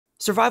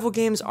Survival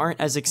games aren't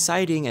as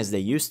exciting as they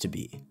used to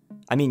be.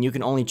 I mean, you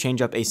can only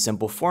change up a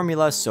simple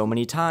formula so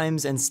many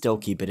times and still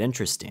keep it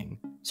interesting.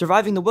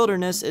 Surviving the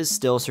wilderness is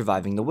still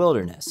surviving the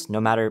wilderness, no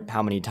matter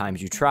how many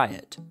times you try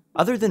it.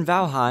 Other than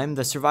Valheim,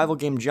 the survival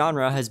game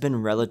genre has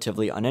been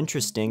relatively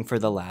uninteresting for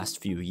the last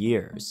few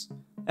years.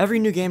 Every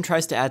new game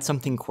tries to add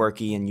something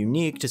quirky and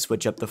unique to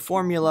switch up the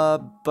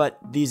formula, but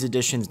these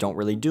additions don't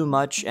really do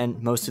much,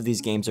 and most of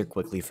these games are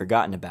quickly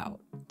forgotten about.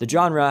 The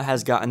genre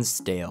has gotten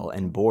stale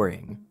and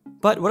boring.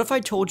 But what if I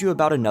told you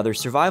about another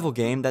survival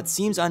game that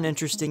seems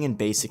uninteresting and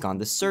basic on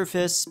the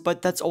surface,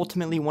 but that's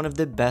ultimately one of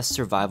the best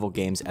survival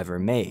games ever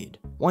made?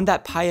 One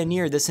that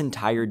pioneered this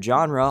entire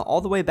genre all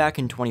the way back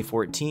in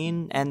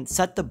 2014 and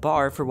set the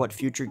bar for what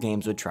future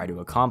games would try to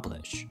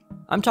accomplish.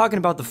 I'm talking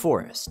about The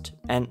Forest,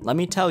 and let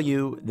me tell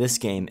you, this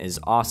game is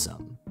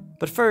awesome.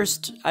 But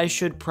first, I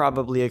should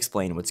probably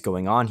explain what's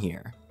going on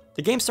here.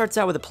 The game starts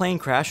out with a plane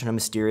crash on a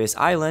mysterious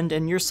island,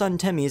 and your son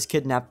Timmy is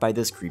kidnapped by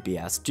this creepy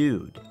ass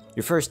dude.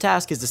 Your first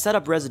task is to set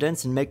up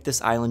residence and make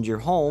this island your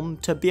home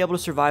to be able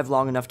to survive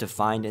long enough to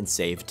find and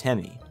save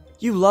Timmy.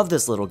 You love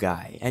this little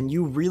guy, and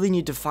you really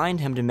need to find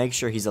him to make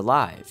sure he's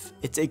alive.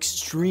 It's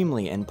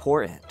extremely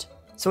important.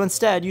 So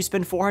instead, you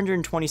spend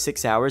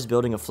 426 hours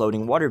building a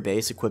floating water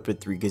base equipped with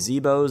 3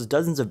 gazebos,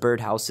 dozens of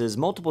birdhouses,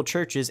 multiple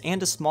churches,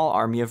 and a small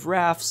army of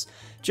rafts,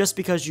 just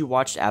because you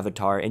watched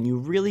Avatar and you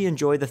really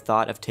enjoy the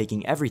thought of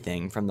taking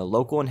everything from the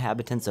local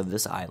inhabitants of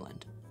this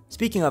island.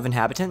 Speaking of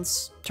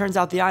inhabitants, turns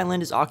out the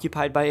island is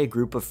occupied by a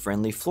group of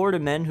friendly Florida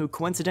men who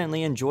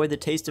coincidentally enjoy the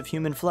taste of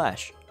human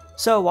flesh.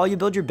 So while you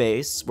build your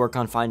base, work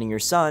on finding your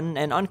son,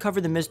 and uncover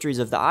the mysteries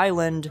of the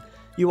island,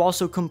 you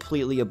also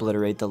completely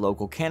obliterate the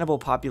local cannibal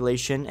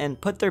population and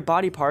put their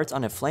body parts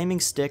on a flaming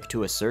stick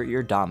to assert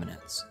your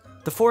dominance.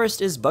 The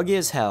forest is buggy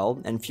as hell,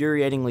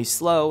 infuriatingly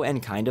slow,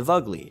 and kind of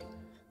ugly.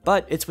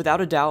 But it's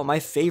without a doubt my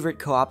favorite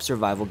co-op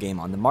survival game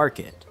on the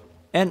market.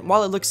 And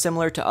while it looks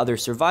similar to other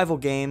survival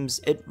games,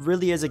 it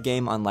really is a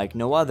game unlike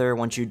no other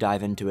once you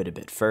dive into it a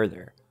bit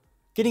further.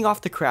 Getting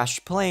off the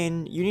crashed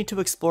plane, you need to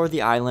explore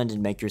the island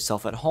and make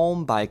yourself at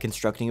home by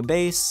constructing a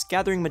base,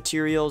 gathering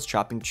materials,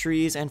 chopping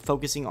trees, and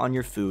focusing on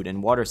your food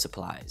and water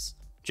supplies.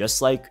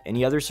 Just like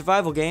any other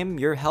survival game,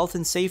 your health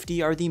and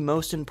safety are the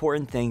most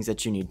important things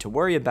that you need to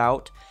worry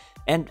about,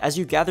 and as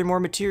you gather more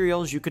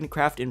materials, you can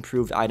craft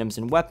improved items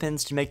and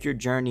weapons to make your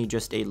journey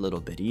just a little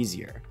bit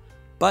easier.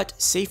 But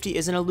safety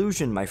is an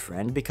illusion, my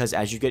friend, because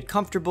as you get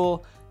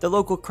comfortable, the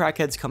local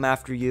crackheads come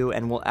after you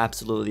and will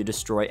absolutely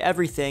destroy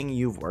everything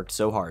you've worked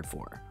so hard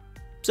for.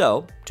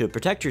 So, to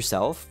protect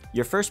yourself,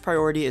 your first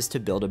priority is to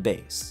build a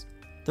base.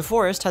 The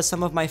Forest has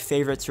some of my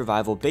favorite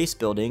survival base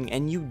building,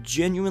 and you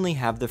genuinely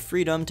have the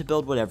freedom to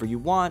build whatever you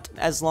want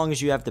as long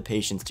as you have the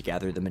patience to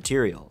gather the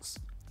materials.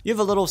 You have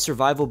a little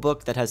survival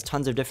book that has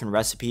tons of different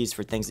recipes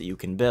for things that you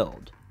can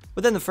build.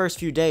 Within the first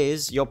few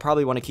days, you'll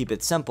probably want to keep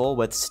it simple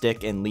with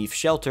stick and leaf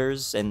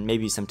shelters and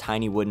maybe some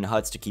tiny wooden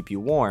huts to keep you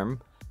warm,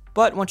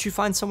 but once you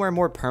find somewhere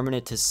more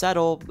permanent to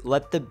settle,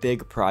 let the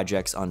big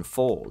projects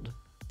unfold.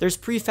 There's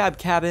prefab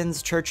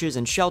cabins, churches,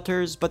 and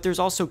shelters, but there's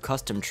also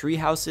custom tree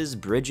houses,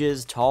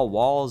 bridges, tall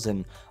walls,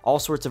 and all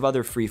sorts of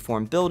other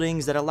freeform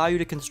buildings that allow you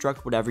to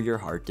construct whatever your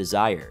heart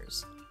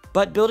desires.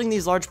 But building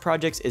these large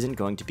projects isn't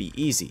going to be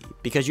easy,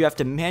 because you have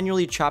to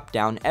manually chop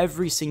down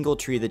every single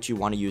tree that you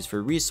want to use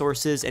for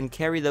resources and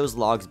carry those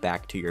logs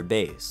back to your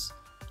base.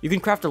 You can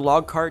craft a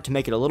log cart to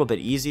make it a little bit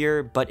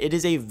easier, but it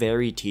is a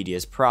very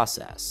tedious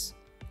process.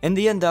 In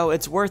the end though,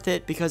 it's worth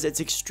it because it's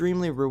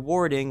extremely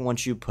rewarding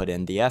once you put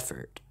in the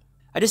effort.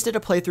 I just did a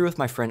playthrough with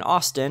my friend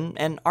Austin,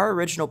 and our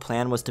original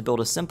plan was to build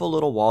a simple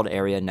little walled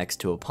area next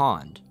to a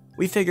pond.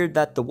 We figured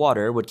that the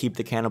water would keep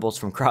the cannibals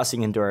from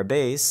crossing into our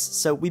base,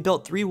 so we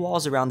built 3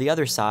 walls around the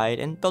other side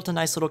and built a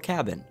nice little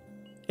cabin.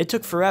 It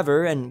took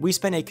forever, and we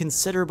spent a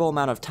considerable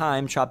amount of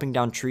time chopping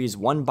down trees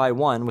one by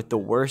one with the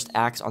worst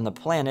axe on the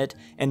planet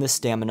and the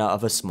stamina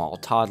of a small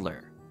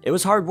toddler. It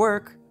was hard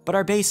work, but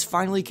our base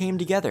finally came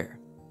together.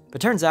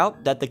 But turns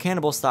out that the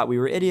cannibals thought we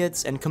were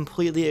idiots and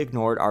completely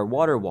ignored our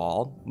water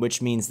wall,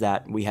 which means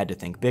that we had to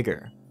think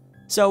bigger.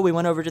 So we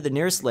went over to the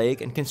nearest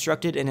lake and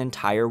constructed an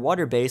entire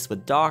water base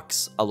with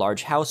docks, a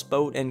large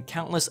houseboat, and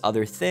countless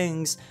other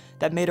things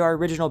that made our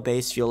original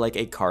base feel like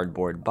a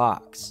cardboard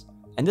box.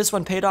 And this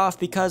one paid off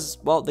because,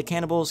 well, the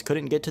cannibals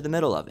couldn't get to the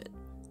middle of it.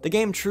 The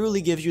game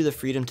truly gives you the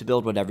freedom to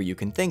build whatever you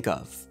can think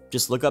of.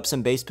 Just look up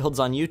some base builds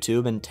on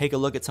YouTube and take a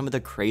look at some of the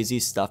crazy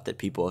stuff that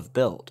people have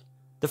built.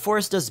 The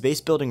Forest does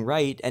base building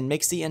right and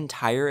makes the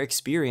entire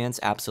experience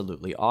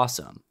absolutely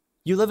awesome.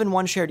 You live in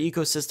one shared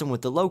ecosystem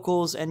with the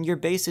locals, and your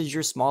base is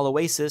your small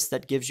oasis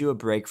that gives you a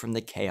break from the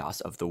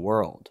chaos of the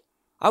world.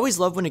 I always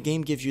love when a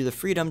game gives you the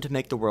freedom to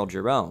make the world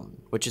your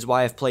own, which is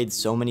why I've played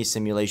so many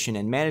simulation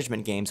and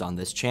management games on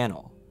this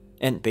channel.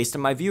 And based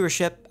on my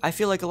viewership, I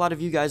feel like a lot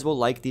of you guys will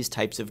like these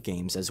types of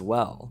games as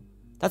well.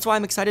 That's why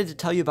I'm excited to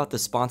tell you about the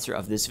sponsor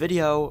of this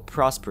video,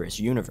 Prosperous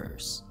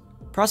Universe.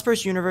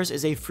 Prosperous Universe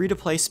is a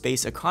free-to-play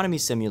space economy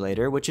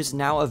simulator which is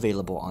now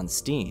available on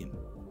Steam.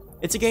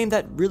 It's a game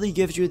that really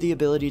gives you the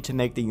ability to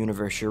make the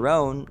universe your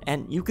own,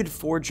 and you could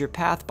forge your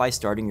path by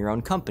starting your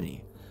own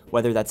company,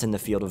 whether that's in the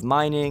field of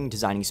mining,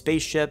 designing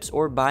spaceships,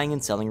 or buying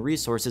and selling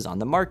resources on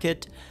the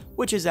market,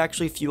 which is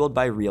actually fueled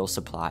by real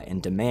supply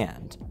and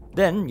demand.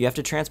 Then, you have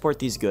to transport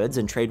these goods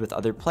and trade with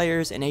other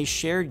players in a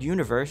shared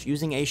universe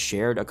using a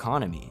shared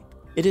economy.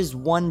 It is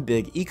one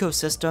big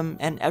ecosystem,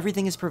 and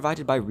everything is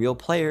provided by real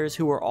players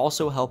who are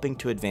also helping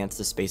to advance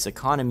the space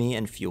economy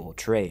and fuel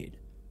trade.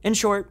 In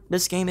short,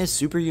 this game is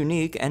super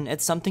unique, and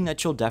it's something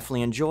that you'll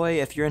definitely enjoy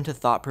if you're into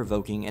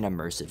thought-provoking and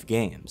immersive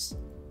games.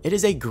 It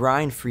is a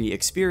grind-free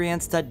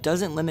experience that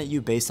doesn't limit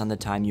you based on the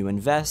time you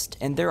invest,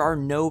 and there are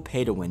no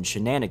pay-to-win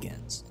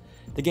shenanigans.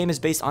 The game is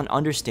based on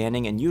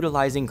understanding and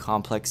utilizing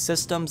complex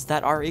systems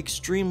that are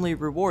extremely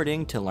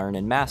rewarding to learn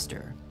and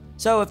master.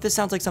 So if this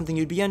sounds like something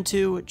you'd be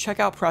into, check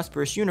out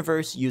Prosperous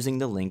Universe using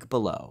the link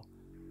below.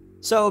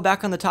 So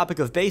back on the topic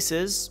of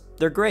bases,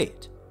 they're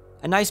great.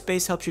 A nice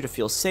base helps you to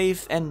feel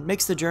safe and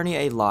makes the journey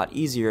a lot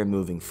easier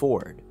moving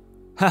forward.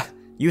 Ha,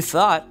 you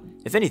thought.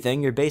 If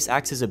anything, your base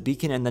acts as a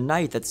beacon in the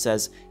night that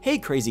says, "Hey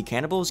crazy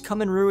cannibals,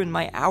 come and ruin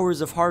my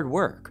hours of hard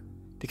work."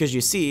 Because you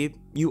see,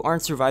 you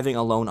aren't surviving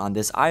alone on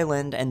this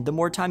island, and the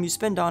more time you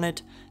spend on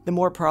it, the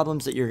more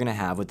problems that you're gonna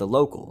have with the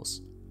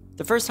locals.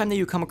 The first time that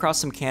you come across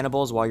some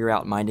cannibals while you're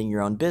out minding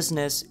your own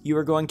business, you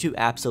are going to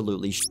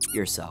absolutely shit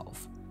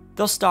yourself.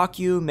 They'll stalk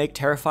you, make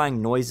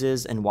terrifying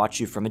noises, and watch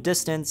you from a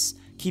distance,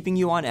 keeping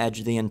you on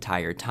edge the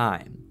entire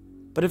time.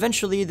 But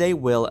eventually they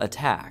will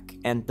attack,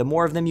 and the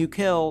more of them you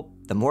kill,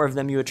 the more of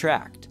them you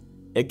attract.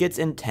 It gets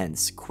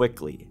intense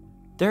quickly.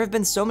 There have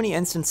been so many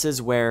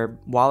instances where,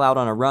 while out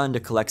on a run to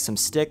collect some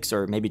sticks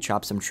or maybe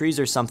chop some trees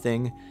or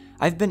something,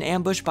 I've been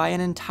ambushed by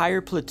an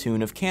entire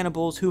platoon of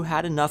cannibals who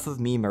had enough of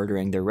me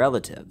murdering their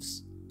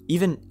relatives.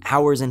 Even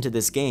hours into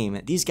this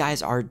game, these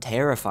guys are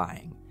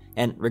terrifying,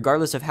 and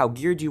regardless of how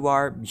geared you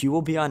are, you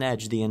will be on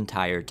edge the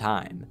entire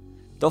time.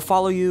 They'll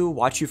follow you,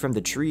 watch you from the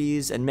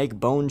trees, and make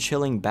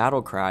bone-chilling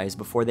battle cries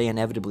before they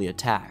inevitably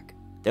attack.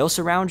 They'll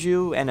surround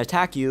you and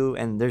attack you,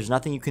 and there's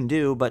nothing you can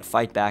do but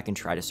fight back and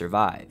try to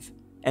survive.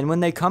 And when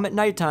they come at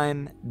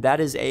nighttime,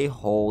 that is a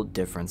whole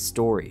different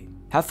story.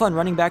 Have fun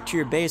running back to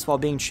your base while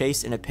being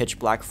chased in a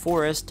pitch-black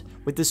forest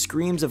with the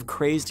screams of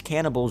crazed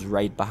cannibals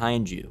right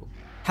behind you.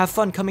 Have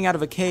fun coming out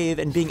of a cave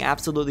and being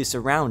absolutely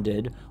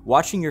surrounded,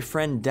 watching your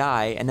friend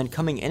die, and then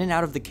coming in and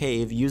out of the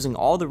cave using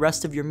all the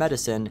rest of your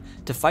medicine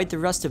to fight the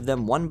rest of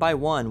them one by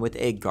one with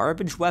a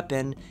garbage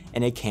weapon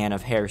and a can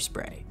of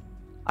hairspray.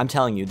 I'm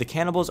telling you, the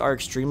cannibals are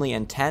extremely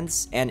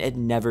intense, and it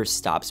never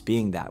stops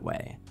being that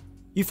way.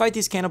 You fight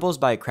these cannibals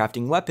by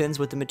crafting weapons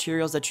with the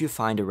materials that you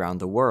find around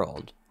the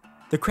world.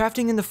 The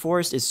crafting in the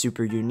forest is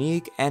super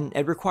unique, and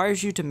it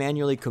requires you to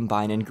manually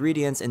combine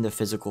ingredients in the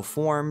physical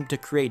form to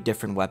create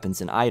different weapons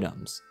and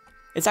items.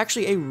 It's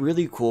actually a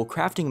really cool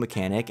crafting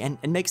mechanic, and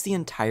it makes the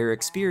entire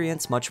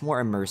experience much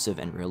more immersive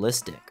and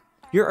realistic.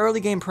 Your early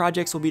game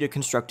projects will be to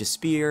construct a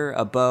spear,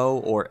 a bow,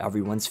 or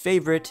everyone's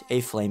favorite,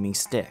 a flaming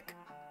stick.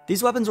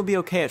 These weapons will be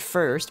okay at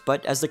first,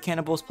 but as the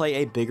cannibals play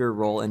a bigger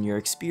role in your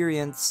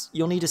experience,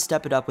 you'll need to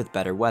step it up with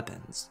better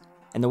weapons.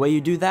 And the way you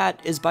do that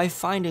is by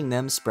finding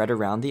them spread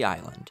around the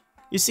island.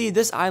 You see,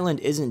 this island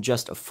isn't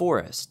just a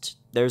forest,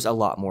 there's a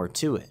lot more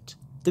to it.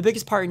 The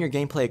biggest part in your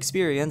gameplay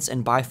experience,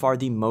 and by far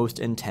the most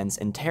intense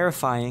and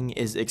terrifying,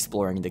 is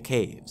exploring the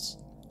caves.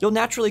 You'll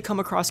naturally come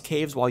across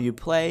caves while you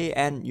play,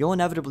 and you'll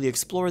inevitably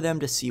explore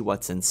them to see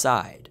what's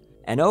inside.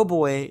 And oh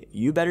boy,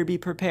 you better be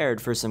prepared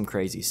for some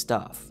crazy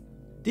stuff.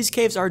 These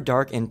caves are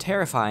dark and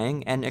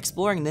terrifying, and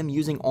exploring them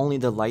using only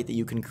the light that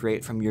you can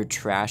create from your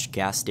trash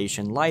gas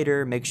station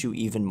lighter makes you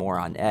even more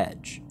on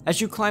edge.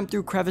 As you climb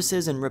through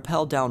crevices and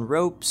rappel down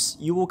ropes,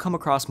 you will come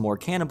across more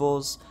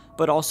cannibals,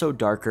 but also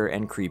darker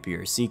and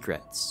creepier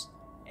secrets.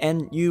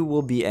 And you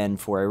will be in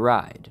for a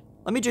ride.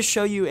 Let me just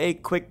show you a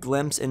quick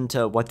glimpse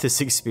into what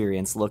this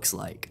experience looks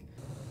like.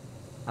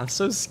 I'm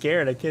so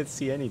scared, I can't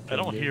see anything. I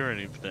don't hear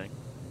anything.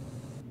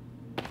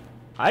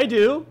 I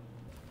do!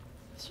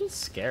 It's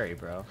just scary,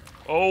 bro.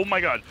 Oh my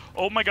god,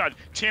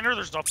 Tanner,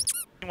 there's a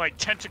like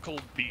tentacle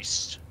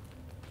beast.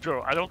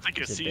 Bro, I don't think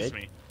it sees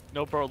me.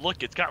 No, bro,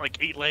 look, it's got like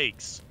 8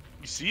 legs.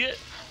 You see it?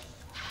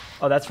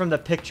 Oh, that's from the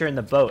picture in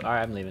the boat.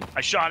 Alright, I'm leaving.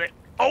 I shot it.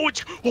 Oh,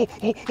 it's...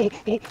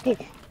 Oh.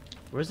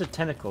 Where's the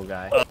tentacle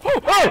guy?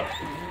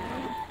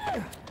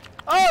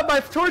 Oh,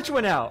 my torch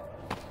went out!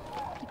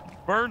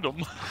 Burned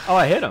him. Oh,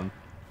 I hit him.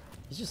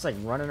 He's just like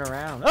running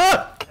around.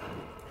 Ah!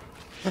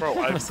 Bro,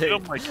 I hit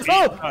him like 8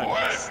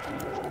 times.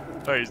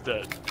 Oh, he's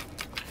dead.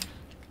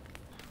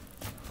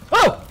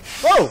 Oh!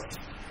 Oh!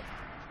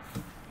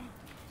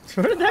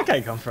 Where did that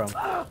guy come from?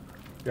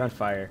 You're on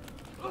fire.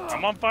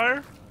 I'm on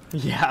fire?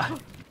 Yeah.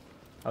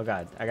 Oh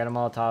god, I got a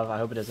Molotov. I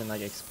hope it doesn't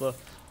like explode.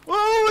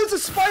 Whoa, it's a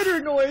spider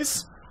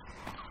noise!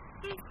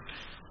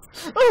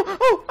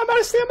 Oh, I'm out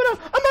of stamina!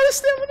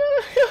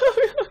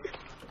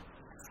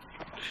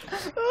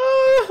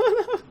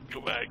 Oh,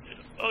 Go back.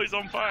 Oh, he's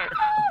on fire.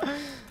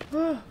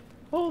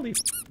 Holy.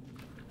 Is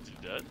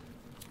he dead?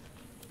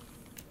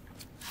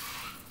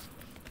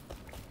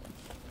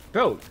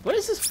 Bro, what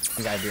is this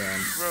guy doing?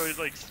 Bro, he's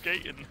like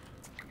skating.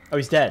 Oh,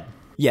 he's dead.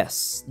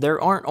 Yes,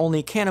 there aren't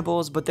only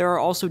cannibals, but there are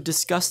also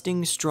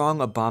disgusting,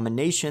 strong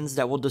abominations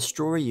that will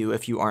destroy you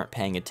if you aren't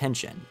paying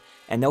attention,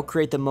 and they'll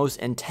create the most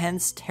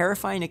intense,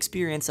 terrifying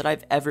experience that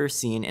I've ever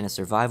seen in a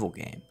survival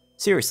game.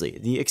 Seriously,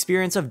 the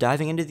experience of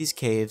diving into these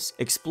caves,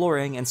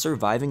 exploring, and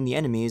surviving the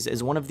enemies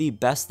is one of the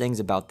best things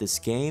about this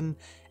game,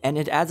 and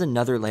it adds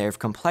another layer of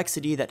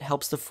complexity that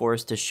helps the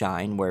forest to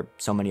shine where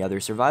so many other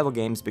survival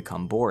games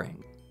become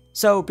boring.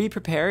 So be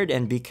prepared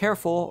and be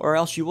careful, or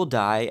else you will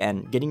die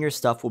and getting your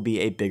stuff will be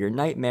a bigger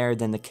nightmare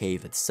than the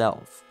cave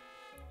itself.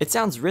 It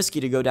sounds risky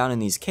to go down in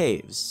these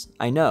caves,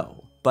 I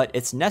know, but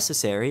it's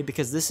necessary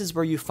because this is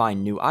where you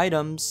find new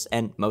items,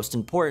 and most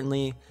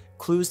importantly,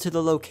 clues to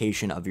the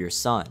location of your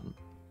son.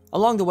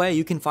 Along the way,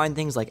 you can find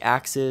things like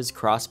axes,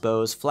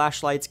 crossbows,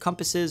 flashlights,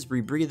 compasses,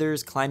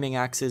 rebreathers, climbing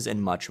axes, and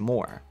much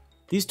more.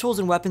 These tools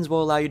and weapons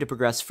will allow you to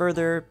progress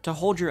further, to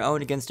hold your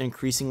own against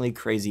increasingly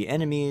crazy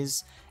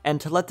enemies, and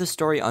to let the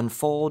story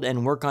unfold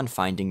and work on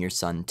finding your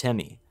son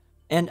Timmy.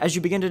 And as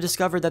you begin to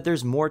discover that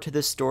there's more to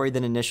this story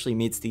than initially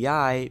meets the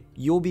eye,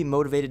 you'll be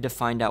motivated to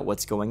find out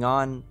what's going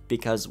on,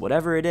 because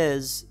whatever it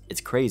is, it's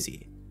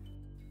crazy.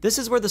 This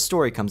is where the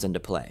story comes into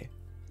play.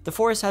 The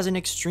forest has an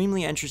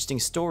extremely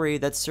interesting story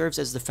that serves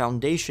as the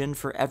foundation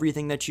for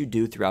everything that you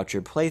do throughout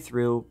your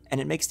playthrough,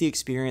 and it makes the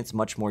experience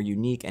much more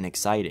unique and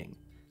exciting.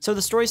 So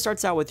the story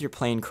starts out with your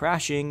plane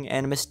crashing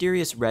and a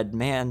mysterious red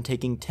man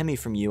taking Timmy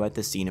from you at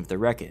the scene of the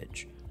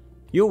wreckage.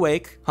 You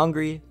awake,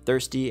 hungry,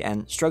 thirsty,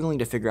 and struggling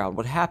to figure out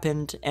what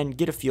happened and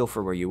get a feel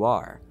for where you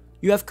are.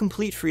 You have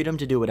complete freedom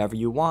to do whatever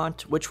you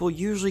want, which will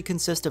usually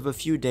consist of a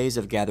few days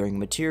of gathering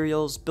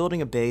materials,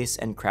 building a base,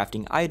 and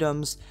crafting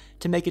items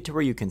to make it to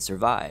where you can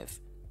survive.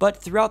 But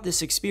throughout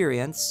this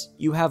experience,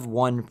 you have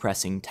one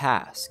pressing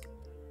task: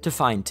 to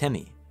find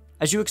Timmy.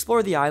 As you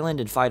explore the island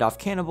and fight off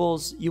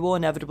cannibals, you will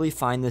inevitably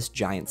find this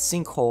giant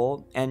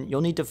sinkhole, and you'll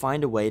need to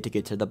find a way to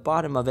get to the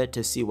bottom of it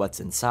to see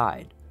what's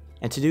inside.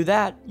 And to do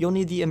that, you'll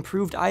need the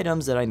improved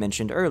items that I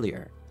mentioned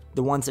earlier,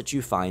 the ones that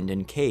you find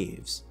in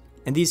caves.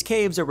 And these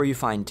caves are where you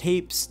find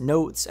tapes,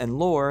 notes, and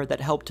lore that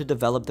help to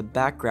develop the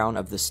background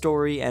of the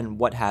story and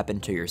what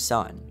happened to your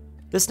son.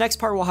 This next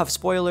part will have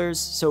spoilers,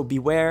 so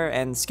beware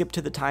and skip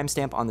to the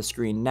timestamp on the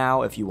screen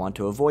now if you want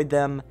to avoid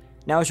them.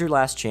 Now is your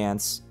last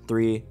chance.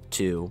 3,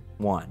 2,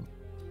 1.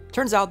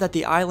 Turns out that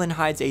the island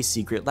hides a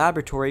secret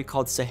laboratory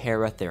called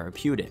Sahara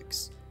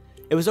Therapeutics.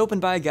 It was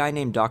opened by a guy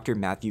named Dr.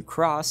 Matthew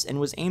Cross and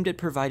was aimed at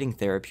providing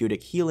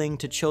therapeutic healing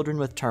to children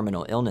with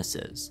terminal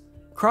illnesses.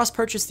 Cross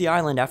purchased the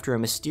island after a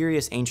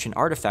mysterious ancient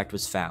artifact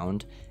was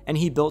found, and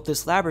he built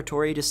this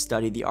laboratory to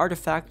study the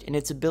artifact and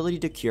its ability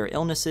to cure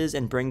illnesses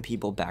and bring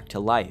people back to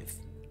life.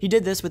 He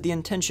did this with the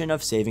intention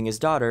of saving his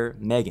daughter,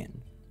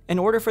 Megan. In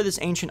order for this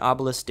ancient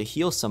obelisk to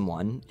heal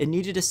someone, it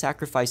needed to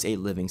sacrifice a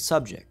living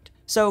subject.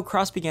 So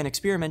Cross began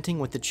experimenting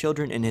with the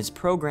children in his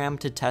program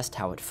to test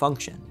how it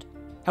functioned.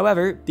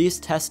 However, these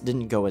tests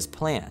didn't go as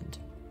planned.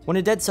 When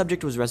a dead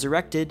subject was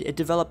resurrected, it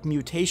developed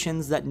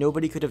mutations that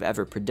nobody could have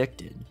ever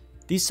predicted.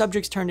 These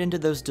subjects turned into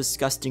those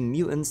disgusting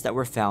mutants that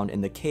were found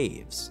in the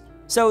caves.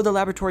 So the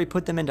laboratory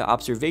put them into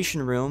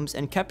observation rooms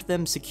and kept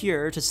them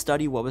secure to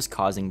study what was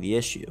causing the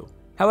issue.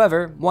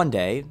 However, one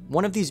day,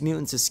 one of these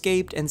mutants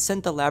escaped and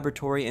sent the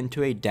laboratory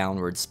into a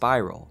downward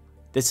spiral.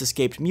 This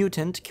escaped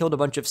mutant killed a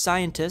bunch of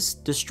scientists,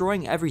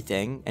 destroying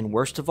everything, and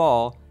worst of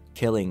all,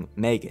 killing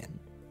Megan.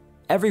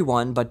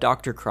 Everyone but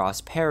Dr.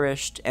 Cross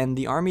perished, and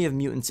the army of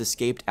mutants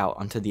escaped out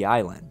onto the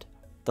island.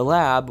 The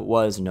lab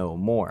was no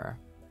more.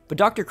 But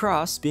Dr.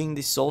 Cross, being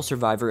the sole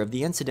survivor of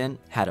the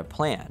incident, had a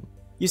plan.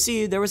 You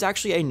see, there was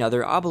actually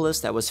another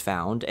obelisk that was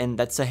found, and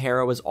that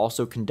Sahara was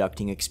also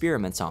conducting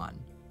experiments on.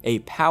 A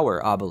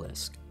power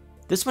obelisk.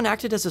 This one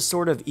acted as a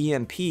sort of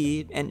EMP,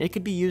 and it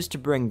could be used to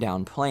bring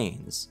down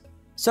planes.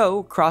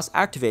 So, Cross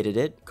activated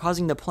it,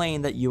 causing the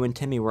plane that you and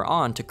Timmy were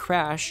on to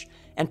crash,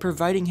 and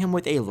providing him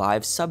with a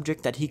live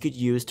subject that he could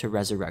use to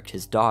resurrect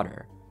his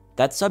daughter.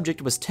 That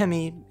subject was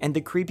Timmy, and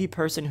the creepy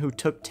person who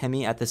took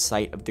Timmy at the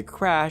site of the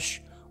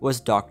crash was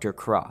Dr.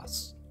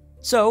 Cross.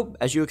 So,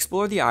 as you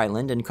explore the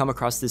island and come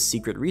across this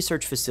secret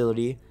research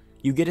facility,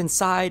 you get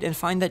inside and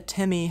find that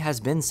Timmy has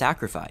been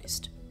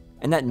sacrificed,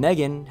 and that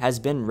Megan has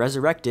been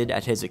resurrected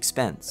at his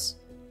expense.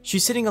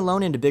 She's sitting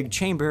alone in a big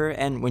chamber,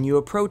 and when you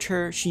approach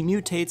her, she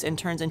mutates and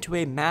turns into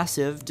a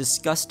massive,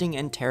 disgusting,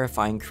 and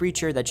terrifying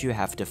creature that you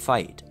have to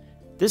fight.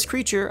 This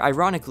creature,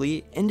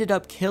 ironically, ended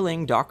up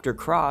killing Dr.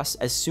 Cross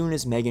as soon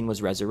as Megan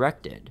was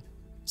resurrected.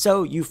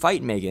 So you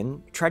fight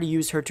Megan, try to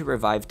use her to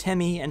revive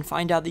Timmy, and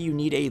find out that you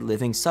need a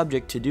living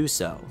subject to do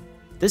so.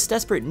 This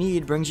desperate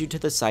need brings you to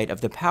the site of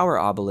the power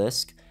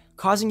obelisk,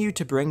 causing you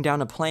to bring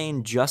down a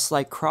plane just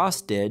like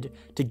Cross did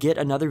to get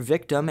another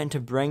victim and to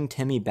bring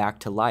Timmy back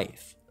to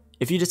life.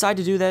 If you decide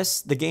to do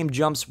this, the game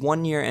jumps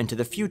 1 year into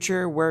the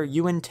future where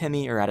you and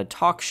Timmy are at a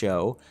talk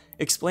show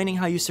explaining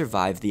how you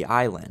survived the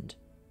island.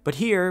 But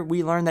here,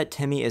 we learn that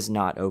Timmy is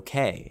not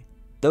okay.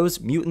 Those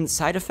mutant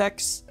side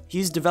effects,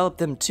 he's developed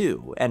them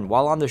too, and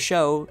while on the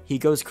show, he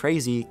goes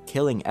crazy,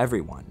 killing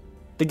everyone.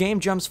 The game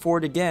jumps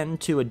forward again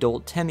to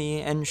adult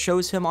Timmy and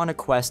shows him on a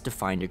quest to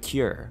find a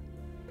cure.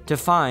 To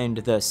find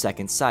the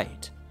second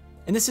sight.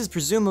 and this is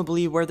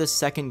presumably where the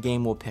second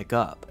game will pick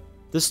up.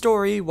 The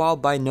story, while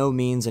by no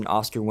means an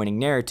Oscar-winning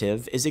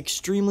narrative, is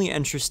extremely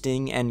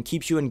interesting and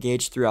keeps you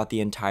engaged throughout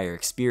the entire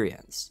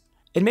experience.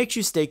 It makes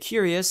you stay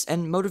curious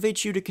and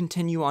motivates you to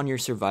continue on your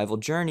survival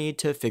journey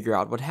to figure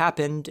out what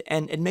happened,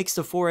 and it makes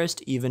the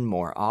forest even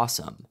more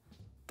awesome.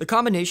 The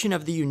combination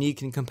of the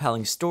unique and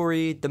compelling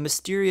story, the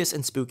mysterious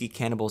and spooky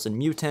cannibals and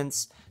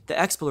mutants, the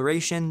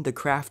exploration, the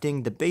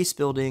crafting, the base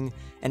building,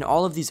 and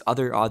all of these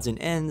other odds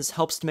and ends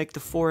helps to make the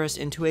forest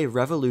into a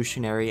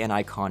revolutionary and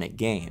iconic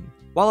game.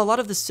 While a lot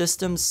of the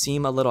systems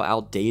seem a little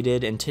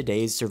outdated in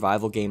today's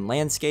survival game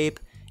landscape,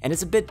 and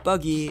it's a bit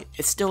buggy,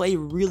 it's still a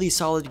really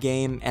solid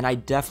game, and I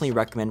definitely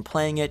recommend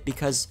playing it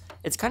because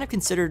it's kind of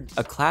considered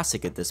a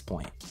classic at this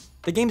point.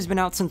 The game's been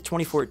out since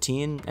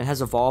 2014 and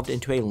has evolved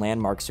into a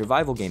landmark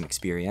survival game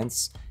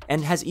experience,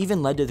 and has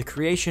even led to the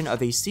creation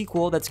of a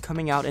sequel that's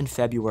coming out in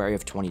February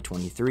of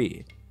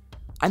 2023.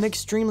 I'm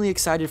extremely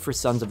excited for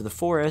Sons of the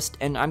Forest,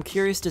 and I'm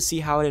curious to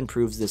see how it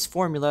improves this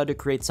formula to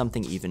create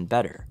something even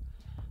better.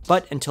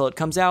 But until it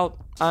comes out,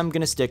 I'm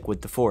gonna stick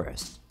with the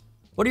forest.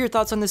 What are your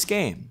thoughts on this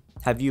game?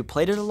 Have you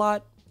played it a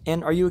lot?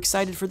 And are you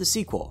excited for the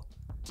sequel?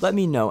 Let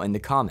me know in the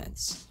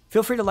comments.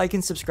 Feel free to like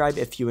and subscribe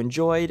if you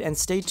enjoyed, and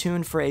stay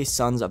tuned for a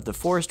Sons of the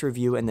Forest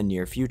review in the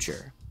near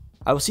future.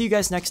 I will see you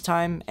guys next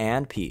time,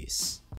 and peace.